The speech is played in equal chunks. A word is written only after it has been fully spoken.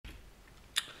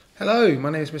Hello, my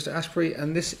name is Mr. Asprey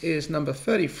and this is number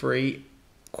 33,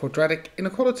 Quadratic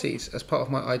Inequalities, as part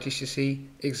of my IGCSE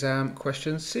exam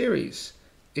questions series.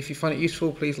 If you find it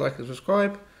useful, please like and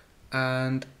subscribe,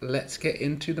 and let's get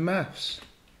into the maths.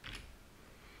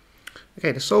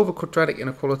 Okay, to solve a quadratic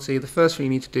inequality, the first thing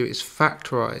you need to do is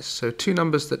factorise. So two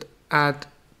numbers that add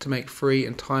to make 3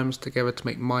 and times together to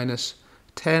make minus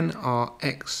 10 are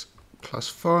x plus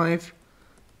 5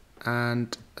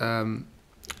 and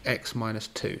x minus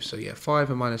 2. So yeah, 5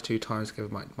 and minus 2 times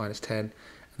together minus 10, and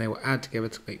they will add together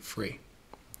to make 3.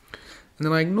 And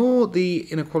then I ignore the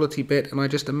inequality bit and I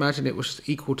just imagine it was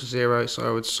equal to 0, so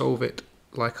I would solve it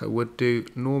like I would do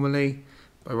normally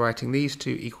by writing these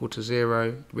two equal to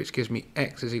 0, which gives me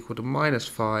x is equal to minus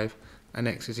 5 and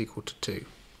x is equal to 2.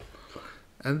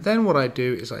 And then what I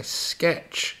do is I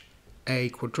sketch a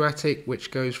quadratic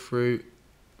which goes through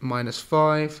minus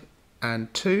 5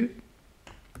 and 2.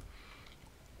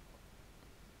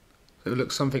 So it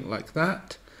looks something like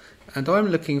that. And I'm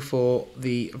looking for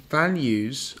the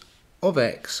values of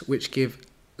x which give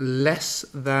less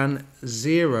than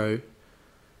 0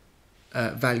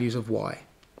 values of y.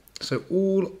 So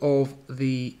all of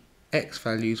the x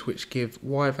values which give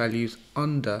y values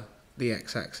under the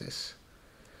x-axis.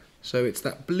 So it's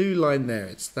that blue line there,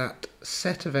 it's that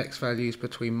set of x values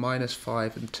between minus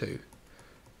 5 and 2.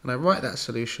 And I write that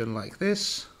solution like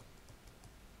this.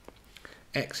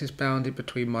 X is bounded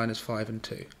between minus 5 and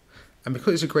 2. And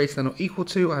because it's a greater than or equal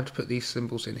to, I have to put these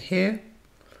symbols in here.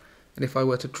 And if I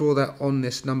were to draw that on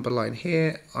this number line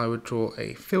here, I would draw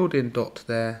a filled in dot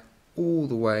there all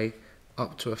the way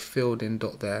up to a filled in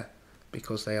dot there,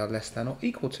 because they are less than or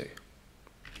equal to.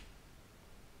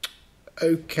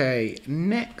 Okay,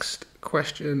 next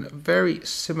question, very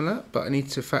similar, but I need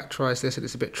to factorise this and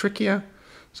it's a bit trickier.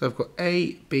 So I've got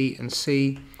A, B and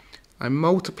C. I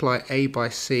multiply A by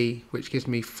C, which gives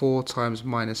me 4 times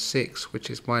minus 6,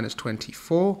 which is minus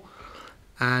 24.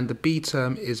 And the B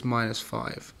term is minus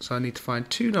 5. So I need to find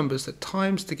two numbers that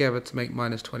times together to make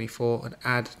minus 24 and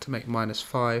add to make minus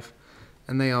 5.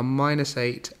 And they are minus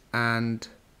 8 and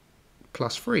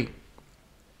plus 3.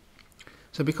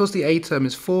 So because the A term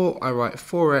is 4, I write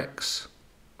 4x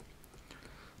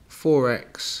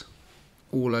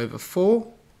all over 4.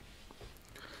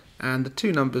 And the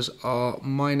two numbers are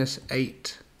minus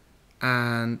 8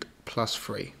 and plus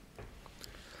 3.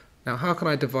 Now how can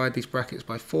I divide these brackets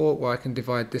by 4? Well, I can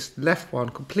divide this left one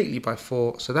completely by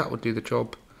 4, so that would do the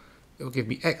job. It will give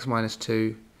me x minus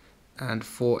 2, and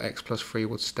 4x plus 3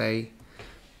 would stay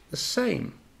the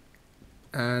same.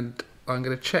 And I'm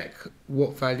going to check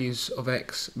what values of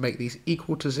x make these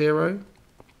equal to 0.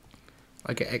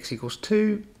 I get x equals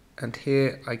 2, and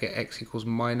here I get x equals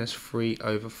minus 3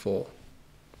 over 4.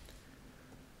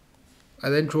 I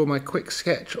then draw my quick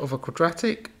sketch of a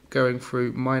quadratic going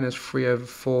through minus 3 over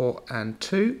 4 and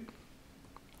 2.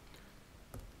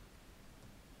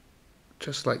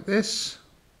 Just like this.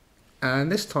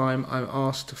 And this time I'm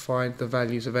asked to find the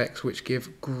values of x which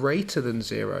give greater than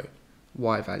 0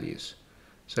 y values.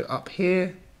 So up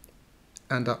here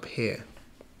and up here.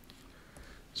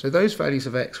 So those values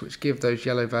of x which give those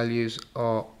yellow values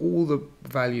are all the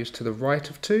values to the right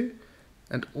of 2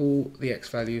 and all the x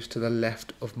values to the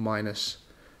left of minus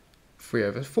 3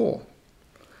 over 4.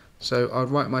 So I'd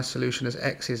write my solution as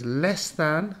x is less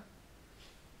than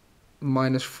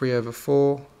minus 3 over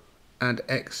 4 and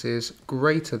x is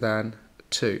greater than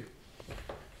 2.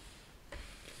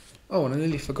 Oh, and I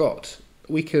nearly forgot.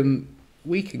 We can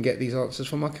get these answers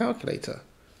from our calculator.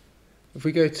 If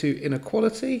we go to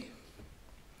inequality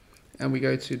and we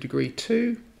go to degree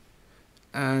 2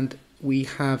 and we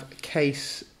have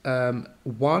case 1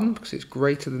 because it's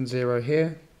greater than 0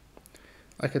 here,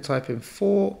 I could type in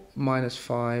 4 minus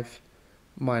 5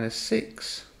 minus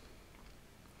 6,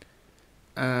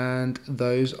 and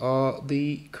those are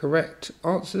the correct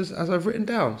answers as I've written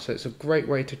down, so it's a great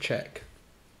way to check.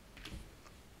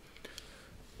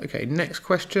 Okay, next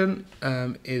question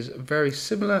is very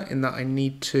similar in that I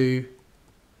need to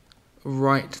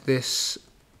write this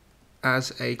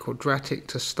as a quadratic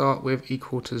to start with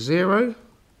equal to 0.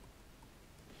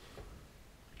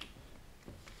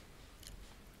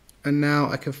 And now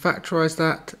I can factorise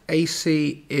that.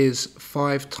 AC is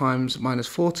 5 times minus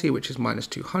 40, which is minus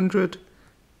 200,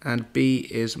 and B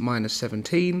is minus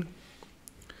 17.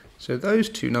 So those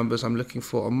two numbers I'm looking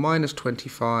for are minus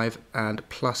 25 and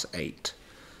plus 8.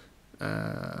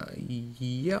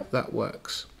 Yep, that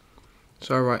works.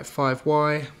 So I write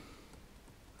 5y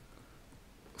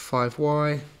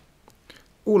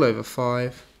all over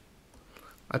 5.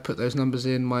 I put those numbers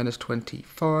in, minus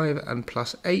 25 and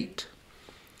plus 8.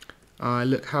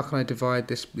 Look, how can I divide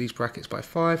these brackets by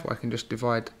 5? Well, I can just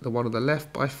divide the one on the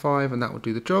left by 5 and that will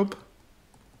do the job.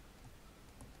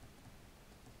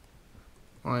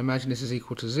 I imagine this is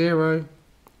equal to 0,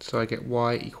 so I get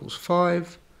y equals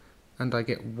 5, and I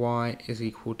get y is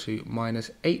equal to minus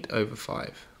 8 over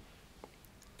 5.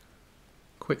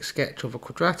 Quick sketch of a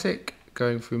quadratic,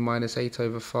 going through minus 8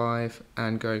 over 5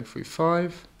 and going through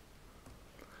 5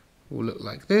 will look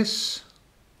like this.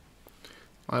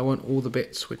 I want all the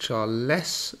bits which are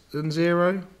less than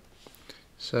 0,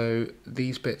 so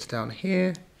these bits down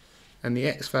here, and the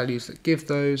x values that give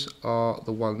those are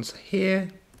the ones here.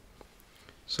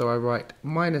 So I write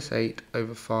minus 8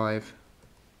 over 5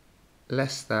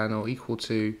 less than or equal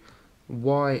to,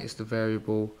 y is the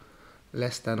variable,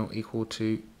 less than or equal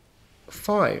to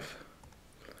 5.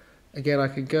 Again, I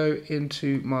can go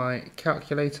into my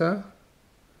calculator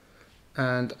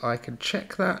and I can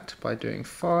check that by doing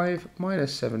 5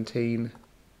 minus 17.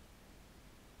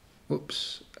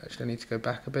 Whoops, actually I need to go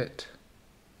back a bit.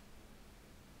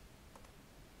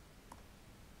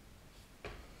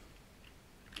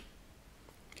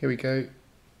 Here we go.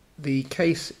 The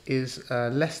case is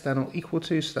less than or equal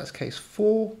to, so that's case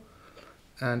 4.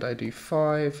 And I do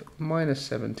 5 minus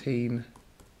 17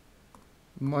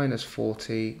 minus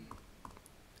 40.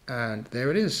 And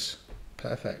there it is.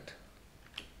 Perfect.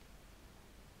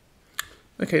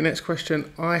 Okay, next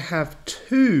question. I have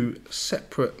 2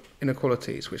 separate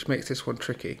inequalities, which makes this one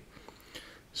tricky.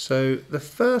 So the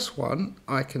first one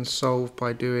I can solve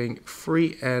by doing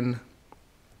 3n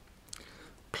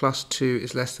plus 2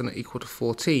 is less than or equal to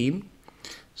 14.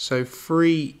 So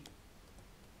 3n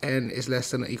is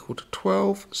less than or equal to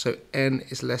 12, so n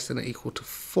is less than or equal to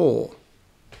 4.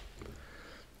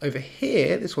 Over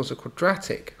here, this one's a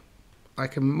quadratic. I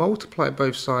can multiply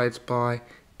both sides by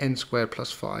n squared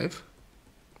plus 5,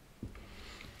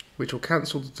 which will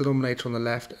cancel the denominator on the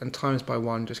left, and times by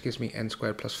 1 just gives me n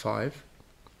squared plus 5.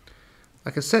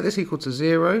 I can set this equal to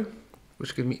 0,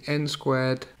 which gives me n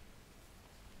squared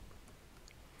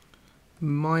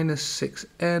minus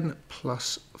 6n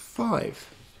plus 5.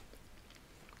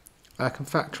 I can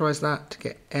factorize that to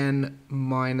get n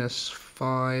minus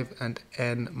 5 and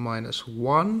n minus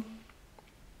 1.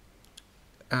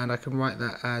 And I can write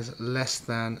that as less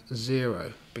than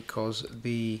 0 because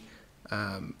the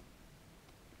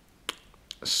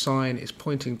sign is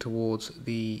pointing towards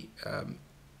the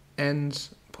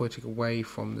ends, pointing away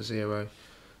from the 0,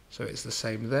 so it's the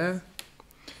same there.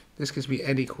 This gives me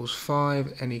n equals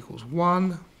 5, n equals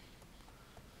 1.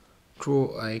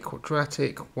 Draw a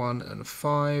quadratic, 1 and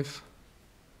 5.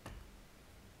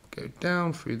 Go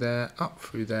down through there, up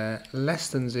through there. Less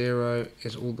than 0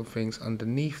 is all the things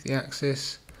underneath the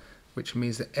axis, which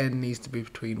means that n needs to be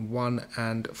between 1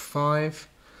 and 5.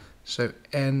 So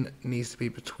n needs to be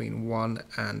between 1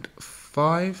 and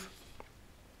 5.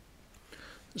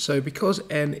 So because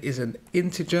n is an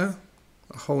integer,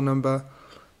 a whole number,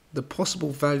 the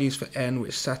possible values for n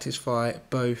which satisfy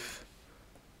both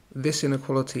this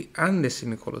inequality and this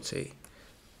inequality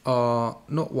are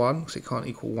not 1, because it can't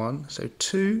equal 1, so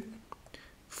 2,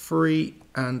 3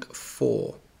 and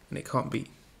 4, and it can't be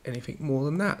anything more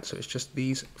than that, so it's just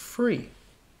these 3.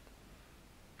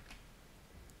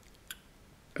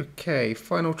 Okay,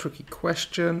 final tricky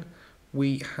question.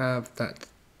 We have that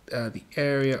the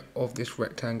area of this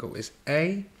rectangle is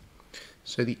A,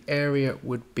 so the area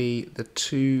would be the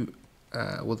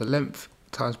the length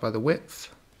times by the width,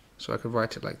 so I could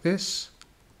write it like this.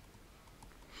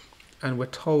 And we're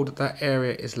told that that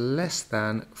area is less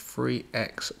than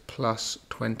 3x plus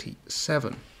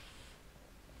 27.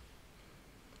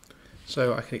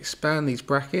 So I can expand these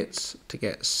brackets to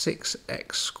get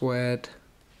 6x squared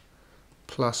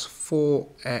plus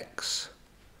 4x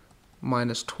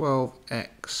minus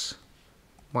 12x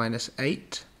minus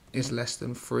 8 is less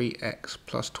than 3x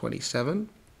plus 27.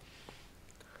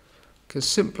 Can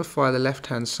simplify the left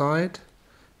hand side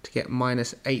to get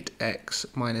minus 8x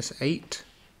minus 8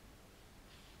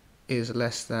 is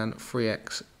less than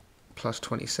 3x plus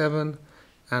 27,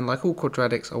 and like all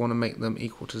quadratics I want to make them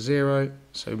equal to 0,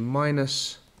 so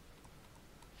minus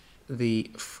the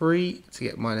 3 to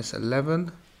get minus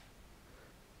 11,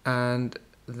 and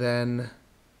then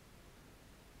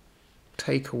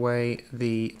take away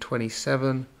the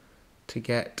 27 to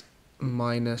get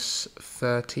minus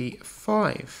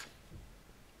 35.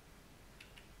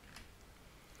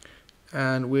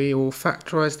 And we will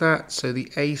factorize that, so the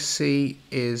AC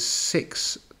is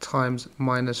 6 times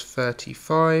minus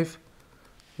 35,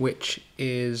 which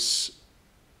is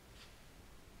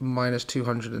minus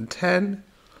 210,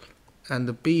 and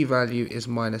the B value is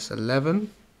minus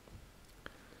 11.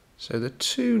 So the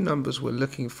two numbers we're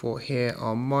looking for here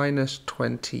are minus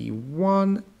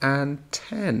 21 and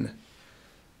 10.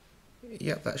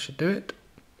 Yep, that should do it.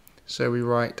 So we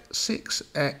write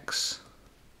 6x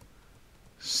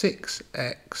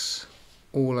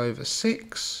all over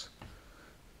 6,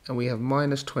 and we have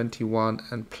minus 21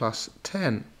 and plus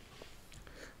 10.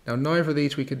 Now neither of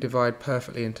these we could divide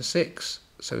perfectly into 6,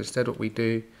 so instead what we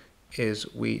do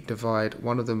is we divide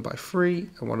one of them by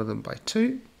 3 and one of them by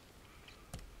 2.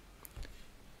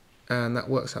 And that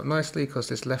works out nicely because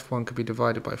this left one could be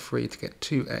divided by 3 to get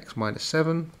 2x minus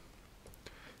 7.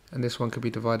 And this one could be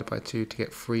divided by 2 to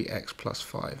get 3x plus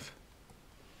 5.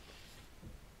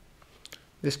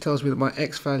 This tells me that my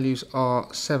x values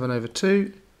are 7 over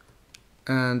 2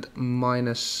 and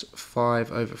minus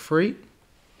 5 over 3.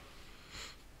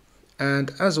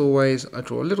 And as always, I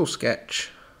draw a little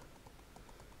sketch.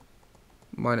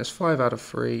 Minus 5 out of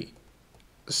 3,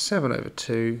 7 over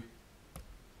 2.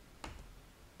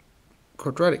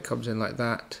 Quadratic comes in like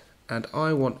that, and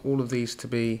I want all of these to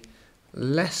be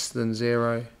less than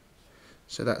 0,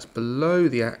 so that's below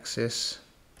the axis.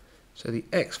 So the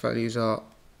x values are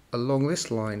along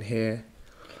this line here,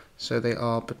 so they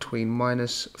are between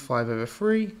minus 5 over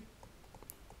 3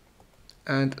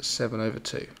 and 7 over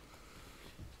 2.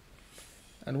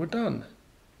 And we're done.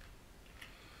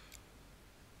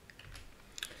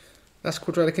 That's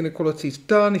quadratic inequalities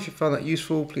done. If you found that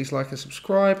useful, please like and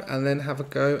subscribe, and then have a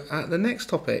go at the next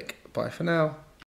topic. Bye for now.